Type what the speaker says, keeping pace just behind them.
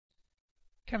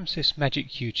ChamSys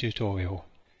MagicQ tutorial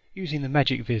using the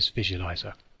MagicVis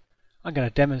visualizer. I'm going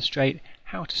to demonstrate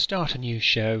how to start a new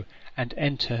show and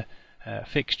enter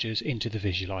fixtures into the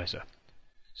visualizer.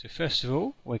 So first of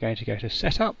all, we're going to go to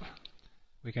Setup,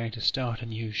 we're going to start a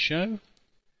new show, I'm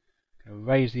going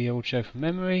to erase the old show from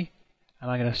memory,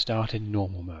 and I'm going to start in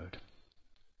normal mode.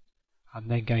 I'm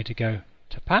then going to go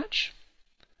to Patch,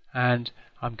 and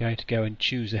I'm going to go and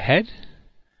choose a head,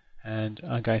 and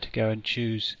I'm going to go and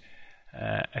choose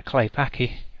a clay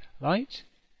packy light.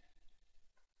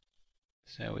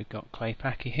 So we've got clay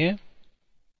packy here.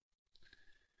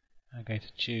 I'm going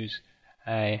to choose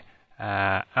a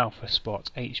alpha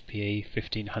spot HPE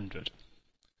 1500.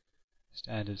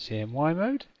 Standard CMY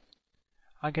mode.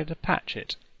 I'm going to patch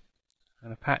it. I'm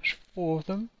going to patch 4 of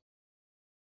them.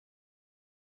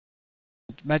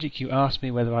 MagicQ asks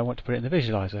me whether I want to put it in the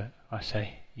visualizer. I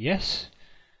say yes.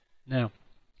 Now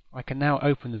I can now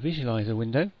open the visualizer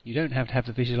window. You don't have to have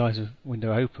the visualizer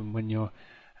window open when you're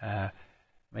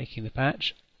making the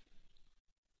patch.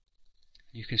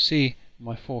 You can see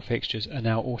my 4 fixtures are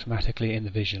now automatically in the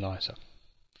visualizer.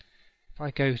 If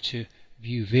I go to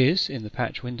View Vis in the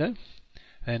patch window,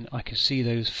 then I can see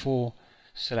those 4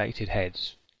 selected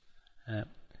heads.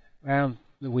 Around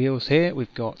the wheels here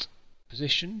we've got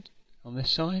position on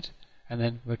this side and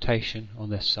then rotation on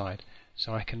this side.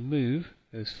 So I can move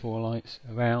those 4 lights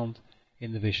around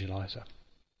in the visualizer.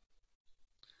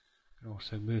 I can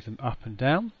also move them up and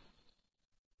down.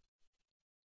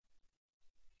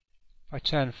 If I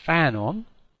turn fan on,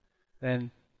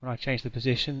 then when I change the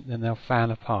position, then they'll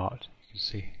fan apart. You can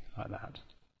see like that.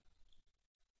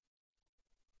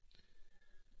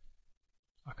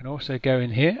 I can also go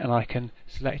in here and I can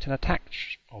select an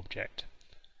attach object.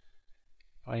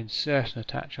 If I insert an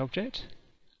attach object,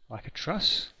 like a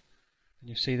truss, and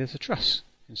you see there's a truss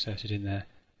inserted in there.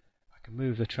 I can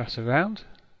move the truss around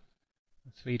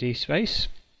the 3D space.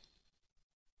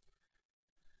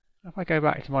 If I go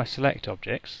back to my select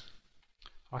objects,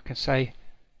 I can say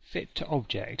fit to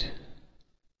object.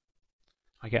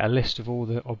 I get a list of all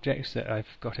the objects that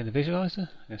I've got in the visualizer.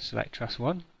 I'm going to select truss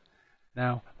 1.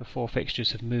 Now the 4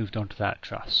 fixtures have moved onto that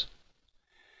truss.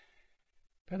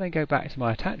 If I then go back to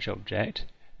my attach object,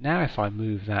 now if I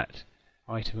move that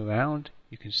item around,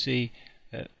 you can see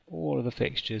that all of the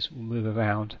fixtures will move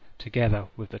around together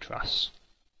with the truss.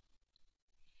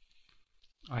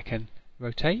 I can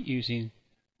rotate using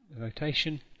the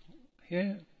rotation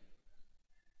here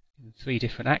in 3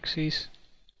 different axes.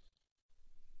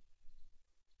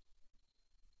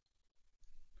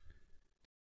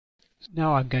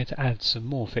 Now I'm going to add some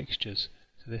more fixtures.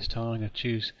 So this time I'm going to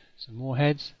choose some more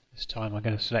heads. This time I'm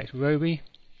going to select Roby,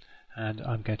 and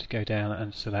I'm going to go down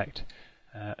and select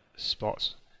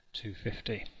spot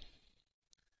 250.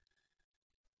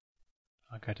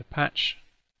 I'm going to patch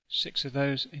 6 of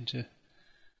those into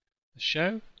the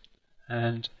show,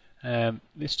 and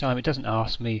this time it doesn't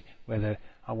ask me whether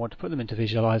I want to put them into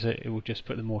visualizer. It will just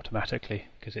put them automatically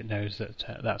because it knows that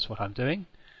that's what I'm doing.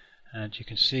 And you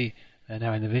can see they're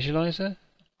now in the visualizer.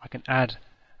 I can add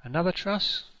another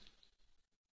truss.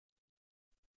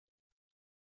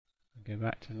 Go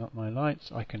back to my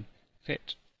lights. I can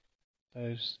fit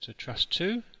those to truss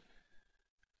 2,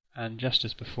 and just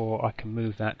as before I can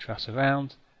move that truss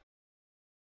around.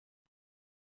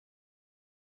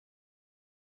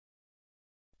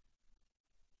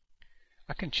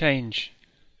 I can change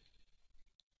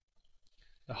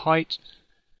the height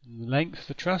and the length of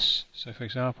the truss. So for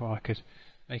example I could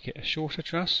make it a shorter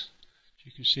truss, as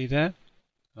you can see there.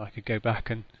 And I could go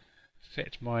back and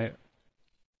fit my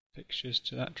fixtures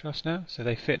to that truss now, so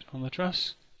they fit on the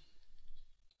truss.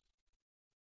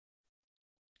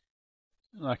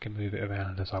 And I can move it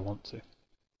around as I want to.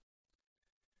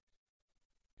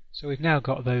 So we've now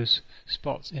got those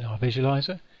spots in our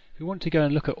visualizer. If we want to go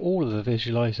and look at all of the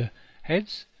visualizer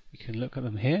heads, we can look at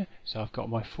them here. So I've got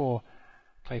my 4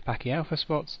 clay packy alpha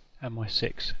spots and my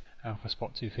 6 alpha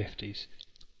spot 250s.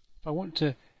 If I want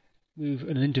to move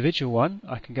an individual one,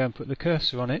 I can go and put the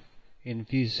cursor on it in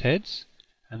Vis Heads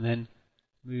and then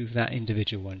move that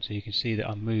individual one, so you can see that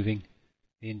I'm moving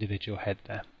the individual head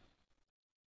there.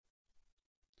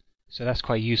 So that's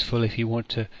quite useful if you want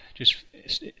to just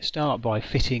start by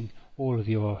fitting all of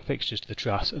your fixtures to the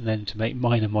truss and then to make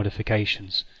minor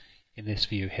modifications in this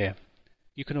view here.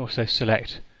 You can also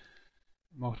select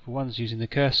multiple ones using the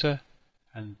cursor,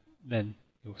 and then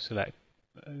you'll select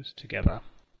those together.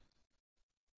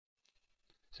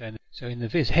 So in the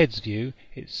Vis Heads view,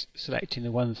 it's selecting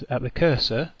the ones at the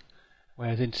cursor,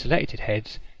 whereas in selected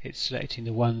heads, it's selecting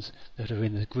the ones that are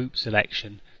in the group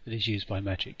selection that is used by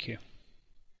MagicQ.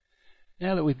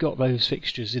 Now that we've got those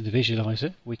fixtures in the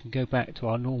visualizer, we can go back to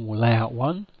our normal layout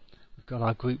one. We've got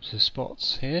our groups of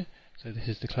spots here. So this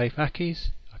is the clay packies.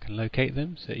 I can locate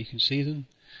them so that you can see them.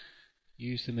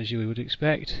 Use them as you would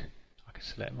expect. I can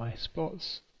select my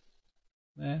spots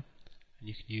there, and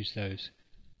you can use those.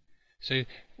 So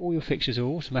all your fixtures are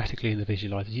automatically in the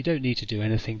visualizer. You don't need to do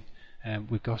anything.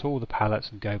 We've got all the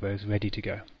palettes and gobos ready to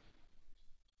go.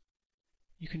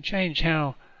 You can change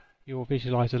how your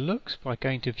visualizer looks by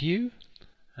going to View,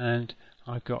 and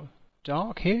I've got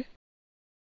Dark here.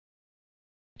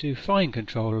 Do fine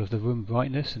control of the room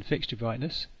brightness and fixture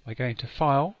brightness by going to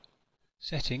File,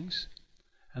 Settings,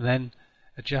 and then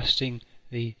adjusting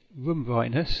the room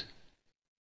brightness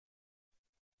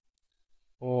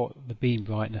or the beam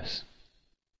brightness.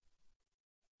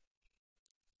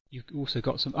 You've also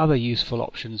got some other useful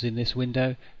options in this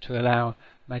window to allow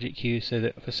MagicQ so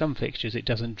that for some fixtures it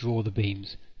doesn't draw the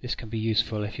beams. This can be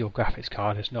useful if your graphics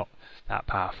card is not that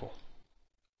powerful.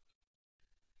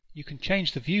 You can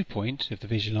change the viewpoint of the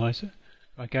visualizer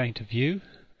by going to View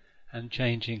and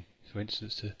changing, for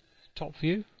instance, to Top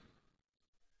View,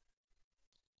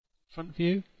 Front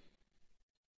View,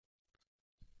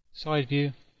 Side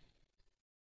View,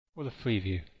 or the Free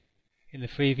View. In the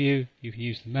Free View you can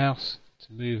use the mouse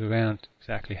to move around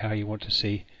exactly how you want to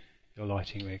see your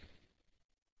lighting rig.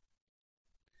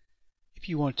 If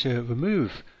you want to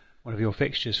remove one of your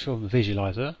fixtures from the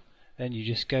visualizer, then you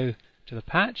just go to the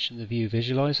patch and the View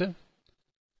Visualizer,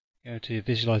 go to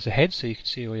Visualizer Heads so you can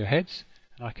see all your heads,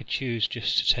 and I could choose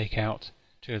just to take out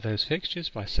two of those fixtures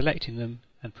by selecting them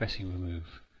and pressing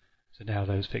Remove. So now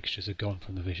those fixtures are gone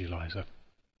from the visualizer.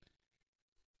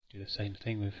 Do the same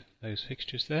thing with those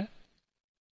fixtures there.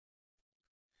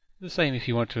 The same if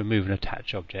you want to remove an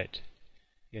attach object.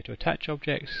 You go to Attach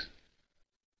Objects,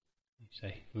 you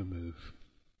say Remove.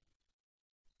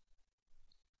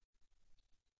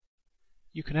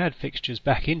 You can add fixtures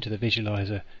back into the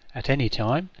visualizer at any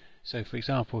time. So for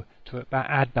example, to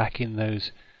add back in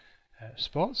those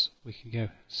spots, we can go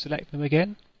select them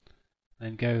again,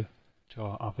 then go to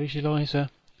our visualizer,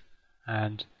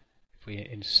 and if we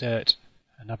insert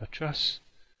another truss,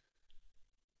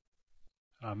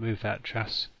 I'll move that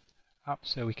truss up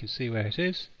so we can see where it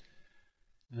is,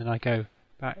 and then I go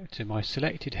back to my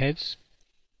selected heads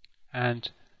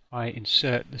and I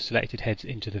insert the selected heads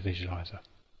into the visualizer.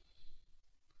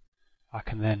 I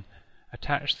can then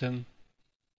attach them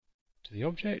to the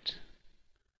object,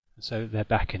 and so they're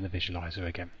back in the visualizer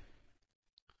again.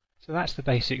 So that's the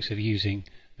basics of using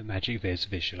the MagicVis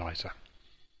visualizer.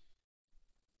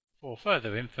 For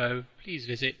further info, please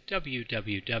visit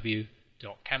www.chamsys.co.uk.